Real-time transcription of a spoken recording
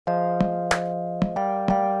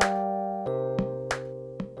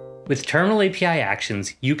With Terminal API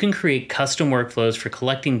Actions, you can create custom workflows for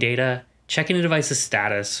collecting data, checking a device's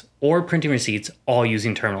status, or printing receipts, all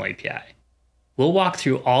using Terminal API. We'll walk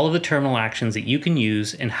through all of the terminal actions that you can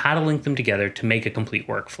use and how to link them together to make a complete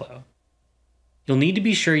workflow. You'll need to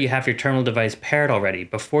be sure you have your terminal device paired already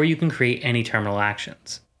before you can create any terminal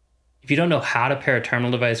actions. If you don't know how to pair a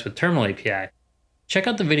terminal device with Terminal API, check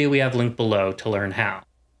out the video we have linked below to learn how.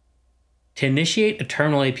 To initiate a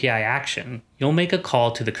Terminal API action, you'll make a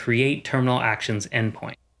call to the Create Terminal Actions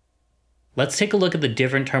endpoint. Let's take a look at the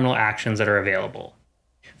different terminal actions that are available.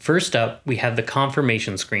 First up, we have the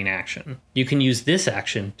confirmation screen action. You can use this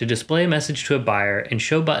action to display a message to a buyer and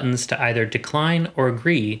show buttons to either decline or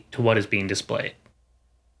agree to what is being displayed.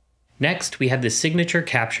 Next, we have the signature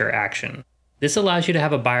capture action. This allows you to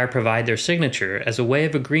have a buyer provide their signature as a way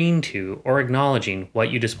of agreeing to or acknowledging what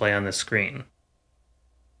you display on the screen.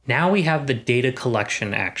 Now we have the data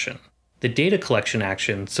collection action. The data collection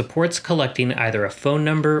action supports collecting either a phone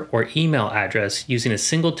number or email address using a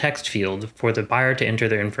single text field for the buyer to enter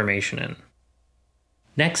their information in.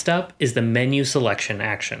 Next up is the menu selection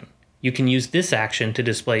action. You can use this action to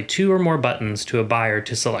display 2 or more buttons to a buyer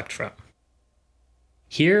to select from.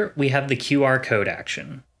 Here we have the QR code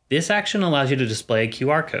action. This action allows you to display a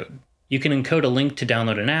QR code. You can encode a link to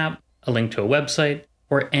download an app, a link to a website,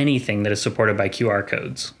 or anything that is supported by QR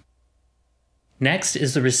codes. Next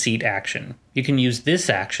is the receipt action. You can use this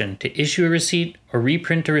action to issue a receipt or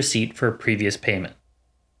reprint a receipt for a previous payment.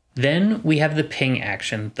 Then we have the ping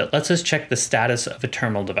action that lets us check the status of a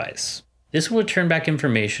terminal device. This will return back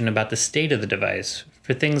information about the state of the device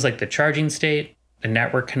for things like the charging state, the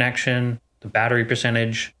network connection, the battery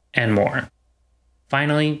percentage, and more.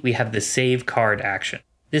 Finally, we have the save card action.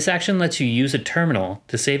 This action lets you use a terminal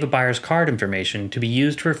to save a buyer's card information to be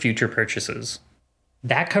used for future purchases.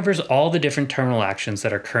 That covers all the different terminal actions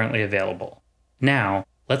that are currently available. Now,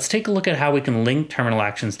 let's take a look at how we can link terminal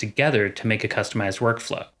actions together to make a customized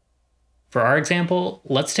workflow. For our example,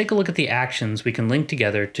 let's take a look at the actions we can link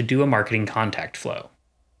together to do a marketing contact flow.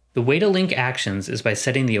 The way to link actions is by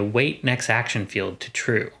setting the await next action field to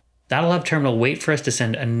true. That'll have terminal wait for us to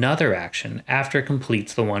send another action after it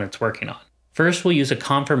completes the one it's working on. First, we'll use a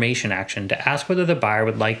confirmation action to ask whether the buyer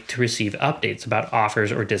would like to receive updates about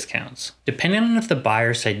offers or discounts. Depending on if the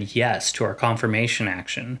buyer said yes to our confirmation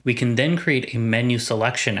action, we can then create a menu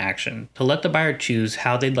selection action to let the buyer choose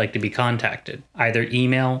how they'd like to be contacted, either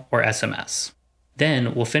email or SMS.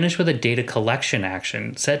 Then we'll finish with a data collection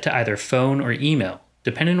action set to either phone or email,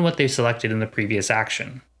 depending on what they selected in the previous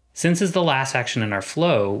action. Since it's the last action in our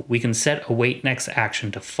flow, we can set await next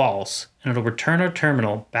action to false, and it'll return our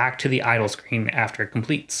terminal back to the idle screen after it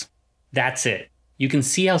completes. That's it. You can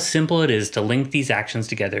see how simple it is to link these actions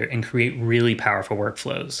together and create really powerful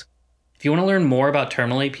workflows. If you want to learn more about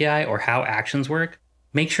Terminal API or how actions work,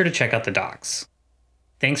 make sure to check out the docs.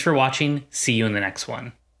 Thanks for watching. See you in the next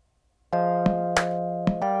one.